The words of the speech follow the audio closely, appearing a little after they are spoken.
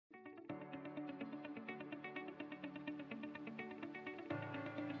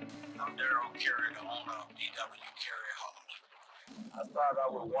Cary, the owner of Cary Hauling. I started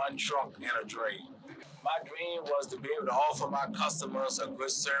out with one truck and a dray. My dream was to be able to offer my customers a good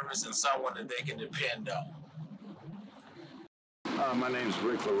service and someone that they can depend on. My name is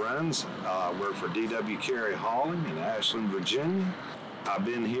Rick Lorenz. I work for Cary Hauling in Ashland, Virginia. I've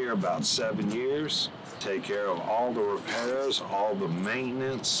been here about 7 years. Take care of all the repairs, all the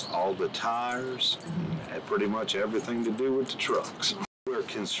maintenance, all the tires, and pretty much everything to do with the trucks. We're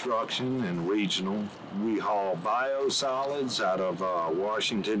construction and regional. We haul biosolids out of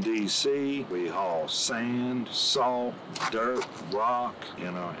Washington, D.C. We haul sand, salt, dirt, rock,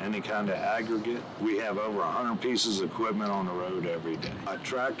 any kind of aggregate. We have over 100 pieces of equipment on the road every day.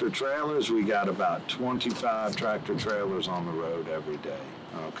 Tractor trailers, we got about 25 tractor trailers on the road every day.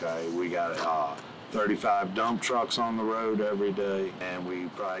 Okay, we got 35 dump trucks on the road every day, and we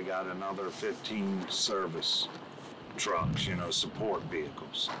probably got another 15 service trucks, support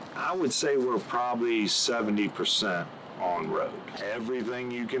vehicles. I would say we're probably 70% on road.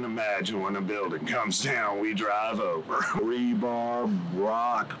 Everything you can imagine when a building comes down, we drive over. Rebar,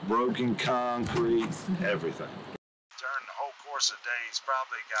 rock, broken concrete, everything. During the whole course of the day, he's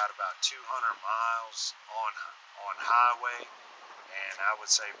probably got about 200 miles on highway, and I would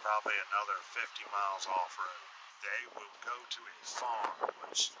say probably another 50 miles off-road. They will go to a farm,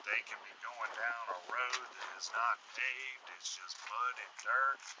 which they can be going down a road that is not paved, it's just mud and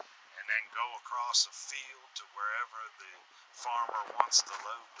dirt, and then go across a field to wherever the farmer wants the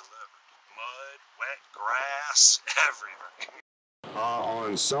load delivered. Mud, wet grass, everything.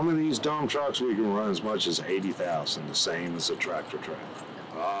 On some of these dump trucks, we can run as much as 80,000, the same as a tractor trailer.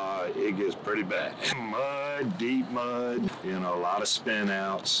 It gets pretty bad. Mud, deep mud, a lot of spin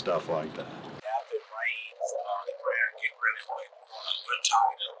outs, stuff like that.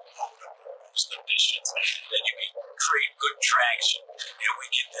 Conditions, then you can create good traction, and we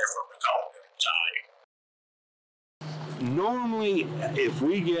get there from the time. Normally, if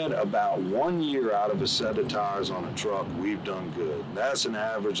we get about 1 year out of a set of tires on a truck, we've done good. That's an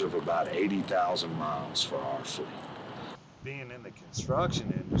average of about 80,000 miles for our fleet. Being in the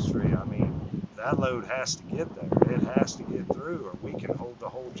construction industry, that load has to get there. It has to get through, or we can hold the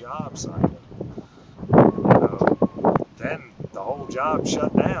whole job site up. Then the whole job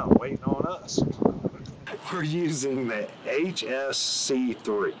shut down, waiting on us. We're using the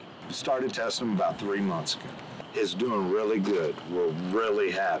HSC3. Started testing them about 3 months ago. It's doing really good. We're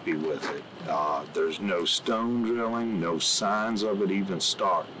really happy with it. There's no stone drilling, no signs of it even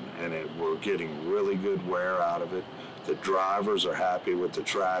starting, and we're getting really good wear out of it. The drivers are happy with the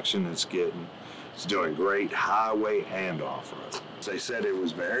traction it's getting. It's doing great highway and off-road. They said it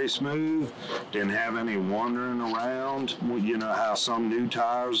was very smooth, didn't have any wandering around. You know how some new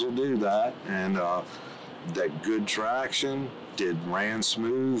tires will do that. And that good traction, ran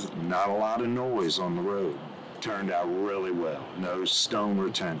smooth, not a lot of noise on the road. Turned out really well, no stone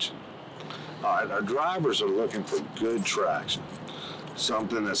retention. All right, our drivers are looking for good traction,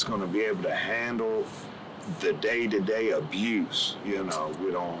 something that's going to be able to handle the day-to-day abuse. We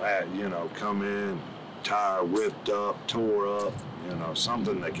don't have, come in, tire whipped up, tore up,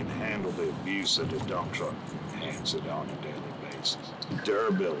 something that can handle the abuse of the dump truck hands it on a daily basis.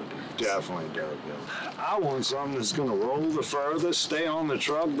 Durability, definitely durability. I want something that's going to roll the furthest, stay on the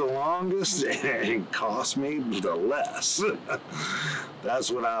truck the longest, and cost me the less.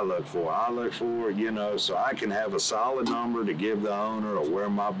 That's what I look for. I look for, so I can have a solid number to give the owner of where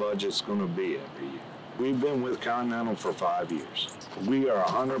my budget's going to be every year. We've been with Continental for 5 years. We are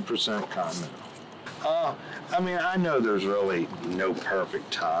 100% Continental. I know there's really no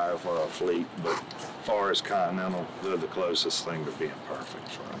perfect tire for our fleet, but as far as Continental, they're the closest thing to being perfect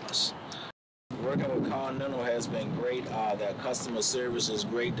for us. Working with Continental has been great. Their customer service is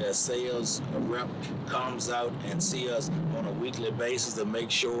great. Their sales rep comes out and see us on a weekly basis to make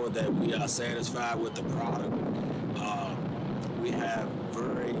sure that we are satisfied with the product. We have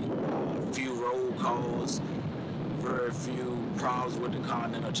very few roll calls, very few problems with the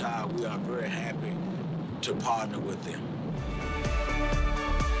Continental tire. We are very happy to partner with them.